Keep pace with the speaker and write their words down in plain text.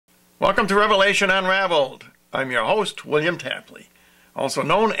Welcome to Revelation Unraveled. I'm your host, William Tapley, also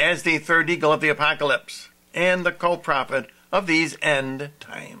known as the third eagle of the apocalypse and the co-prophet of these end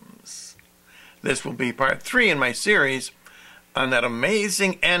times. This will be part 3 in my series on that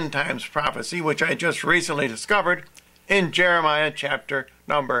amazing end times prophecy which I just recently discovered in Jeremiah chapter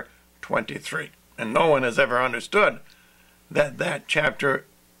number 23. And no one has ever understood that chapter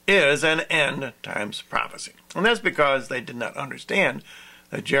is an end times prophecy. And that's because they did not understand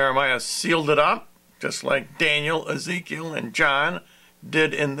that Jeremiah sealed it up, just like Daniel, Ezekiel, and John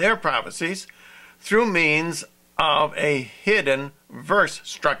did in their prophecies, through means of a hidden verse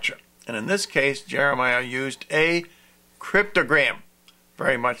structure. And in this case, Jeremiah used a cryptogram,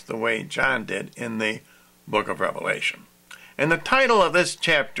 very much the way John did in the book of Revelation. And the title of this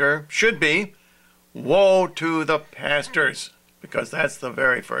chapter should be, Woe to the Pastors, because that's the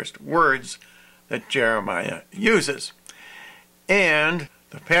very first words that Jeremiah uses. And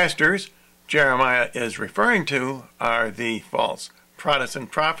the pastors Jeremiah is referring to are the false Protestant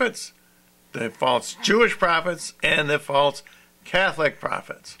prophets, the false Jewish prophets, and the false Catholic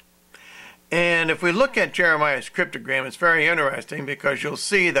prophets. And if we look at Jeremiah's cryptogram, it's very interesting because you'll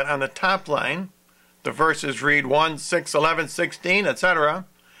see that on the top line, the verses read 1, 6, 11, 16, etc.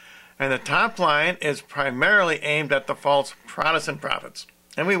 And the top line is primarily aimed at the false Protestant prophets.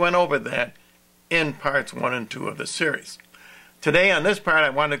 And we went over that in parts 1 and 2 of the series. Today on this part I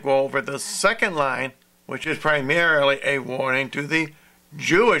want to go over the second line, which is primarily a warning to the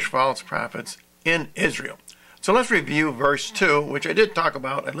Jewish false prophets in Israel. So let's review verse 2, which I did talk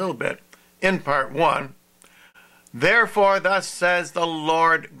about a little bit in part 1. Therefore thus says the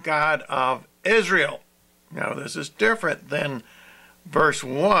Lord God of Israel. Now this is different than verse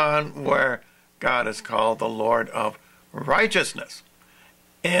 1 where God is called the Lord of righteousness.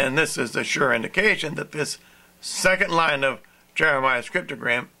 And this is a sure indication that this second line of Jeremiah's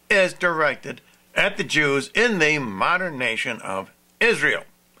cryptogram is directed at the Jews in the modern nation of Israel,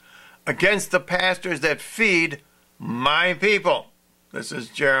 against the pastors that feed my people. This is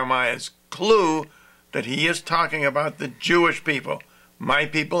Jeremiah's clue that he is talking about the Jewish people. My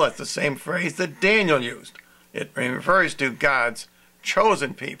people, that's the same phrase that Daniel used. It refers to God's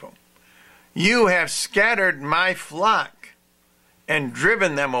chosen people. You have scattered my flock and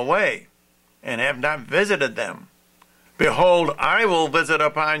driven them away, and have not visited them. Behold, I will visit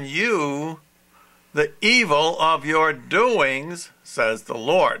upon you the evil of your doings, says the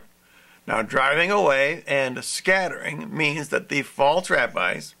Lord. Now, driving away and scattering means that the false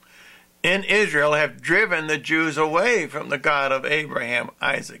rabbis in Israel have driven the Jews away from the God of Abraham,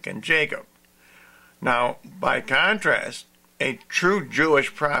 Isaac, and Jacob. Now, by contrast, a true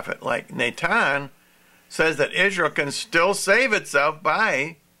Jewish prophet like Natan says that Israel can still save itself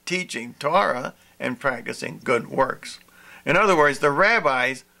by teaching Torah and practicing good works. In other words, the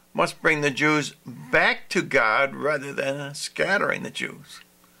rabbis must bring the Jews back to God rather than scattering the Jews.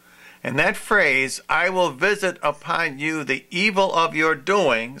 And that phrase, I will visit upon you the evil of your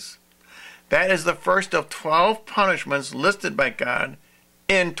doings, that is the first of 12 punishments listed by God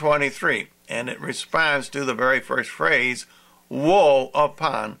in 23. And it responds to the very first phrase, woe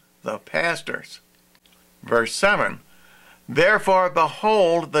upon the pastors. Verse 7, therefore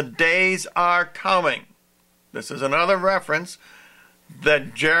behold, the days are coming. This is another reference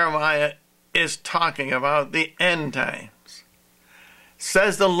that Jeremiah is talking about the end times.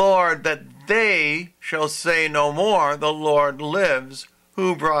 Says the Lord that they shall say no more, the Lord lives,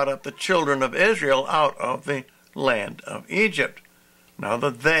 who brought up the children of Israel out of the land of Egypt. Now the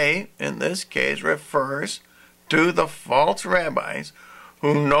they, in this case, refers to the false rabbis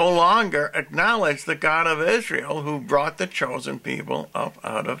who no longer acknowledge the God of Israel who brought the chosen people up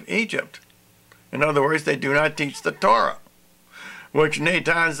out of Egypt. In other words, they do not teach the Torah, which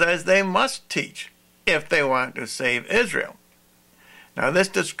Natan says they must teach if they want to save Israel. Now, this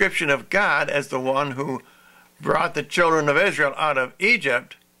description of God as the one who brought the children of Israel out of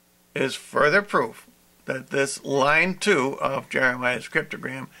Egypt is further proof that this line 2 of Jeremiah's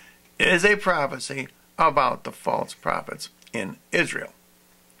cryptogram is a prophecy about the false prophets in Israel.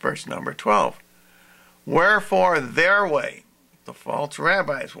 Verse number 12. Wherefore their way, the false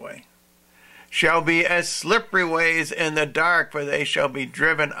rabbis' way, shall be as slippery ways in the dark, for they shall be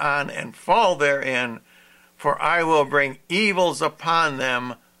driven on and fall therein. For I will bring evils upon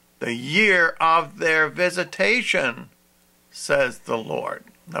them the year of their visitation, says the Lord.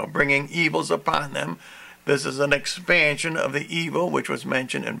 Now, bringing evils upon them, this is an expansion of the evil which was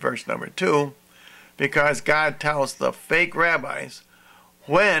mentioned in verse number 2, because God tells the fake rabbis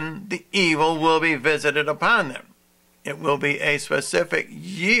when the evil will be visited upon them. It will be a specific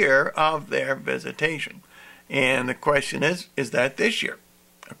year of their visitation. And the question is that this year?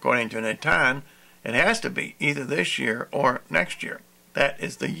 according to Natan, it has to be either this year or next year. That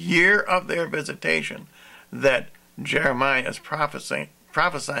is the year of their visitation that Jeremiah is prophesying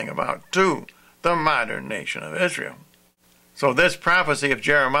about to the modern nation of Israel. So this prophecy of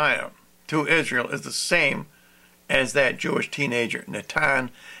Jeremiah to Israel is the same as that Jewish teenager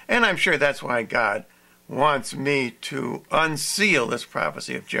Natan, and I'm sure that's why God wants me to unseal this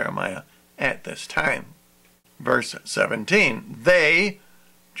prophecy of Jeremiah at this time. Verse 17, they,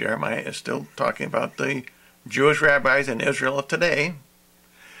 Jeremiah is still talking about the Jewish rabbis in Israel of today,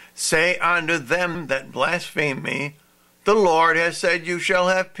 say unto them that blaspheme me, the Lord has said you shall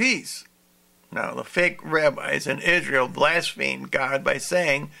have peace. Now the fake rabbis in Israel blasphemed God by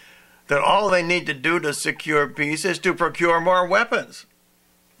saying that all they need to do to secure peace is to procure more weapons.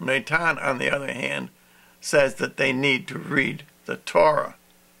 Natan, on the other hand, says that they need to read the Torah.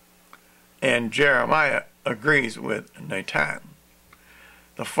 And Jeremiah agrees with Natan.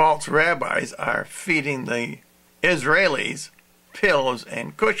 The false rabbis are feeding the Israelis pillows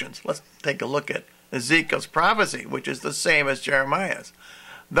and cushions. Let's take a look at Ezekiel's prophecy, which is the same as Jeremiah's.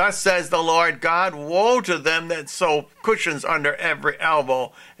 Thus says the Lord God, woe to them that sew cushions under every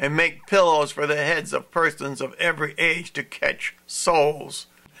elbow and make pillows for the heads of persons of every age to catch souls.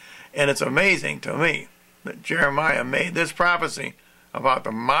 And it's amazing to me that Jeremiah made this prophecy about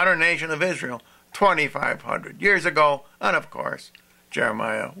the modern nation of Israel 2,500 years ago. And of course,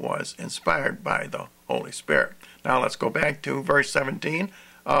 Jeremiah was inspired by the Holy Spirit. Now let's go back to verse 17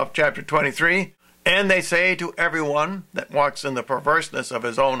 of chapter 23. And they say to everyone that walks in the perverseness of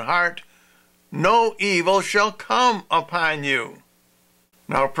his own heart, no evil shall come upon you.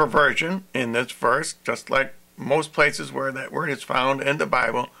 Now perversion in this verse, just like most places where that word is found in the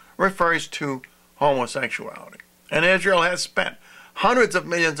Bible, refers to homosexuality. And Israel has spent hundreds of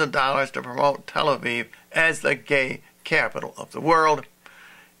millions of dollars to promote Tel Aviv as the gay capital of the world.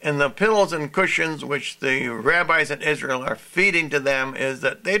 And the pillows and cushions which the rabbis in Israel are feeding to them is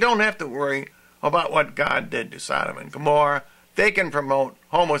that they don't have to worry about what God did to Sodom and Gomorrah. They can promote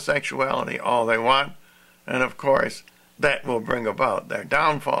homosexuality all they want, and of course that will bring about their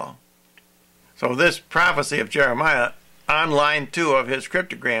downfall. So this prophecy of Jeremiah on line 2 of his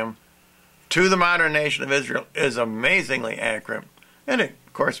cryptogram to the modern nation of Israel is amazingly accurate, and it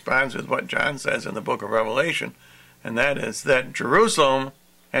corresponds with what John says in the book of Revelation, and that is that Jerusalem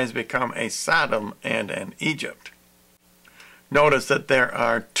has become a Sodom and an Egypt. Notice that there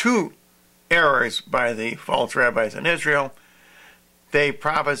are two errors by the false rabbis in Israel. They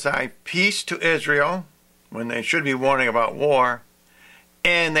prophesy peace to Israel when they should be warning about war,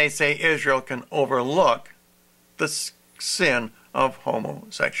 and they say Israel can overlook the sin of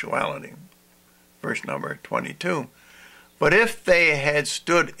homosexuality. Verse number 22. But if they had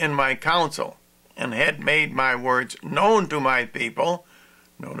stood in my counsel and had made my words known to my people,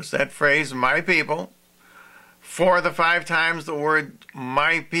 notice that phrase, my people. 4 of the 5 times the word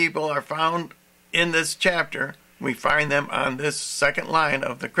my people are found in this chapter, we find them on this second line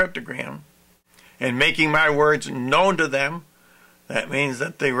of the cryptogram. And making my words known to them, that means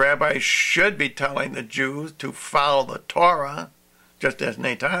that the rabbis should be telling the Jews to follow the Torah, just as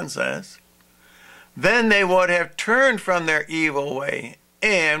Natan says. Then they would have turned from their evil way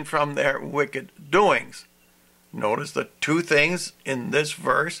and from their wicked doings. Notice the 2 things in this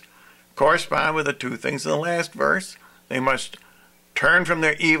verse correspond with the 2 things in the last verse. They must turn from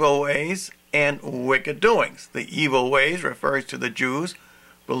their evil ways and wicked doings. The evil ways refers to the Jews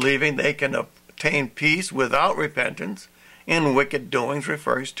believing they can obtain peace without repentance, and wicked doings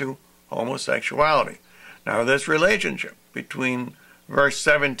refers to homosexuality. Now this relationship between verse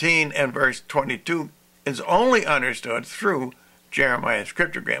 17 and verse 22 is only understood through Jeremiah's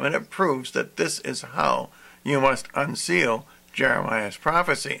cryptogram, and it proves that this is how you must unseal Jeremiah's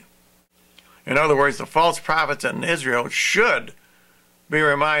prophecy. In other words, the false prophets in Israel should be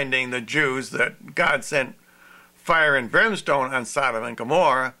reminding the Jews that God sent fire and brimstone on Sodom and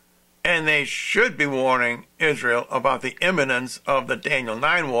Gomorrah, and they should be warning Israel about the imminence of the Daniel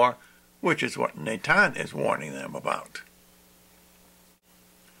 9 war, which is what Natan is warning them about.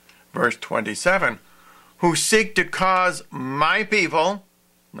 Verse 27, who seek to cause my people,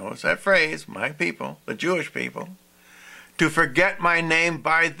 notice that phrase, my people, the Jewish people, to forget my name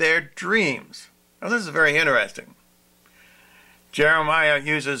by their dreams. Now this is very interesting. Jeremiah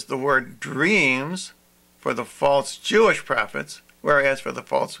uses the word dreams for the false Jewish prophets, whereas for the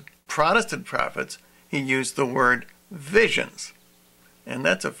false Protestant prophets, he used the word visions. And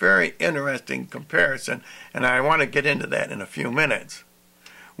that's a very interesting comparison, and I want to get into that in a few minutes.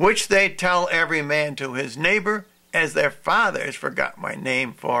 Which they tell every man to his neighbor, as their fathers forgot my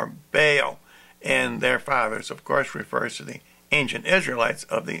name for Baal. And their fathers, of course, refers to the ancient Israelites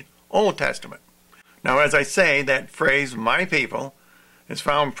of the Old Testament. Now, as I say, that phrase, my people, is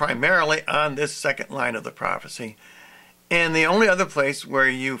found primarily on this second line of the prophecy. And the only other place where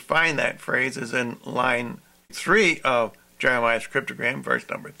you find that phrase is in line 3 of Jeremiah's cryptogram, verse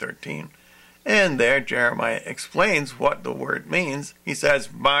number 13. And there Jeremiah explains what the word means. He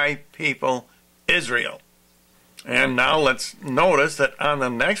says, my people Israel. And now let's notice that on the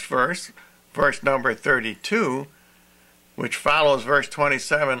next verse, verse number 32, which follows verse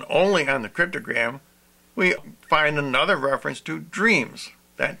 27 only on the cryptogram, we find another reference to dreams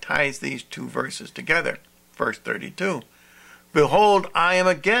that ties these two verses together. Verse 32, behold, I am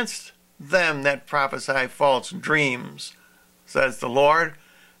against them that prophesy false dreams, says the Lord,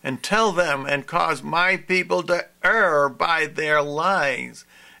 and tell them and cause my people to err by their lies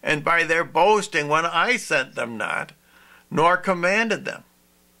and by their boasting when I sent them not, nor commanded them.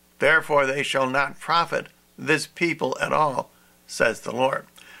 Therefore they shall not profit this people at all, says the Lord.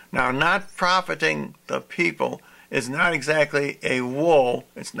 Now, not profiting the people is not exactly a woe.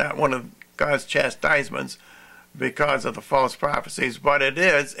 It's not one of God's chastisements because of the false prophecies, but it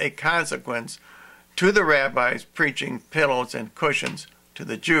is a consequence to the rabbis preaching pillows and cushions to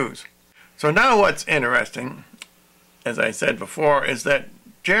the Jews. So now what's interesting, as I said before, is that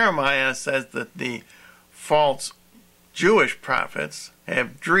Jeremiah says that the false Jewish prophets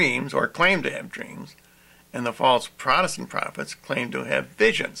have dreams, or claim to have dreams, and the false Protestant prophets claim to have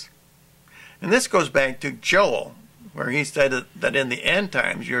visions. And this goes back to Joel, where he said that in the end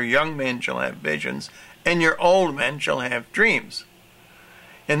times your young men shall have visions, and your old men shall have dreams.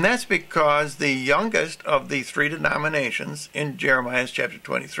 And that's because the youngest of the three denominations in Jeremiah chapter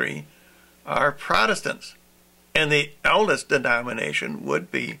 23 are Protestants, and the eldest denomination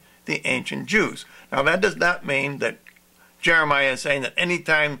would be the ancient Jews. Now, that does not mean that Jeremiah is saying that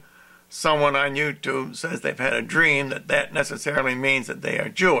anytime someone on YouTube says they've had a dream, that necessarily means that they are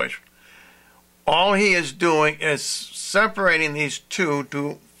Jewish. All he is doing is separating these two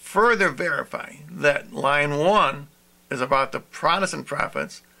to further verify that line 1 is about the Protestant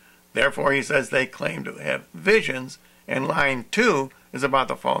prophets. Therefore, he says they claim to have visions, and line 2 is about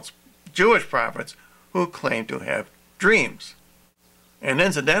the false Jewish prophets who claim to have dreams. And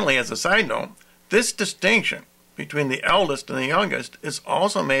incidentally, as a side note, this distinction between the eldest and the youngest is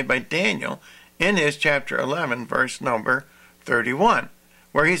also made by Daniel in his chapter 11, verse number 31,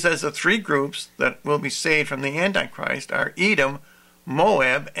 where he says the three groups that will be saved from the Antichrist are Edom,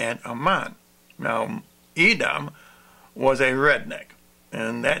 Moab, and Ammon. Now, Edom was a redneck,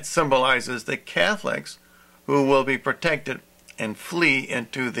 and that symbolizes the Catholics who will be protected and flee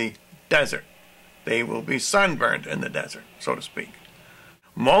into the desert. They will be sunburned in the desert, so to speak.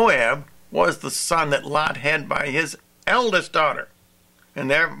 Moab was the son that Lot had by his eldest daughter, and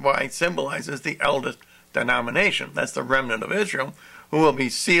thereby symbolizes the eldest denomination. That's the remnant of Israel, who will be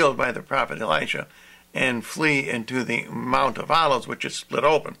sealed by the prophet Elisha and flee into the Mount of Olives, which is split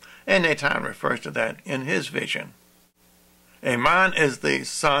open. And Natan refers to that in his vision. Ammon is the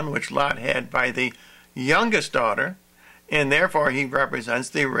son which Lot had by the youngest daughter, and therefore he represents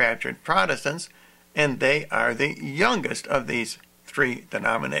the raptured Protestants, and they are the youngest of these three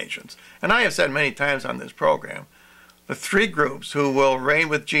denominations. And I have said many times on this program, the three groups who will reign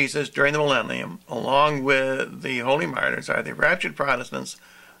with Jesus during the millennium, along with the holy martyrs, are the raptured Protestants,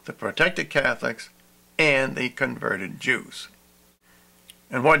 the protected Catholics, and the converted Jews.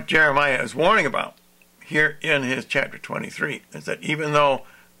 And what Jeremiah is warning about here in his chapter 23 is that even though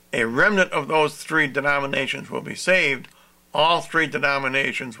a remnant of those three denominations will be saved, all three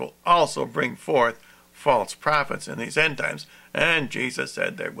denominations will also bring forth false prophets in these end times. And Jesus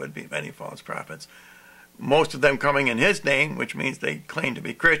said there would be many false prophets, most of them coming in his name, which means they claim to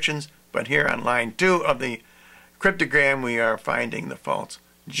be Christians. But here on line 2 of the cryptogram, we are finding the false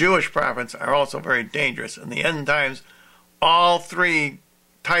Jewish prophets are also very dangerous. In the end times, all three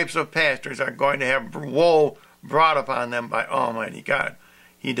types of pastors are going to have woe brought upon them by Almighty God.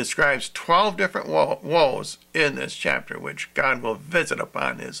 He describes 12 different woes in this chapter, which God will visit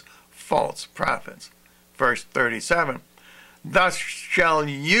upon his false prophets. Verse 37, thus shall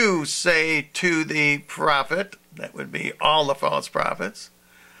you say to the prophet, that would be all the false prophets,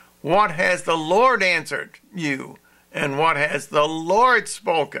 what has the Lord answered you, and what has the Lord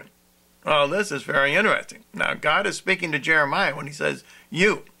spoken? Oh, this is very interesting. Now, God is speaking to Jeremiah when he says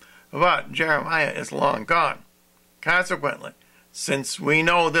you, but Jeremiah is long gone. Consequently, since we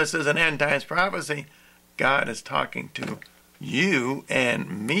know this is an end times prophecy, God is talking to you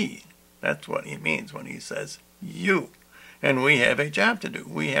and me. That's what he means when he says you. And we have a job to do.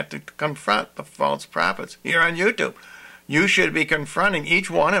 We have to confront the false prophets here on YouTube. You should be confronting each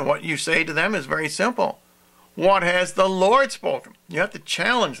one, and what you say to them is very simple. what has the Lord spoken? You have to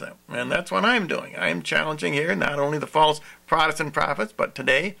challenge them, and that's what I'm doing. I'm challenging here not only the false Protestant prophets, but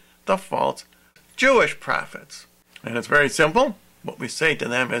today the false Jewish prophets. And it's very simple. What we say to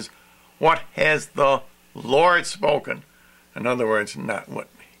them is, what has the Lord spoken? In other words, not what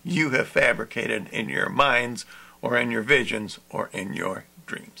you have fabricated in your minds or in your visions or in your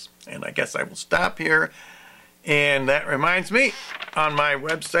dreams. And I guess I will stop here. And that reminds me, on my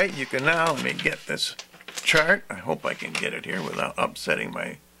website, you can now, let me get this chart. I hope I can get it here without upsetting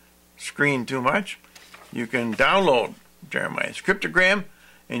my screen too much. You can download Jeremiah's Scriptogram,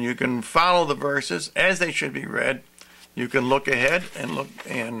 and you can follow the verses as they should be read. You can look ahead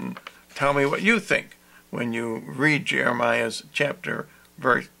and tell me what you think when you read Jeremiah's chapter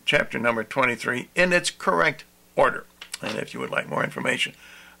number 23 in its correct order. And if you would like more information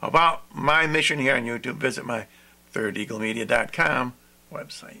about my mission here on YouTube, visit my thirdeaglemedia.com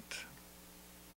website.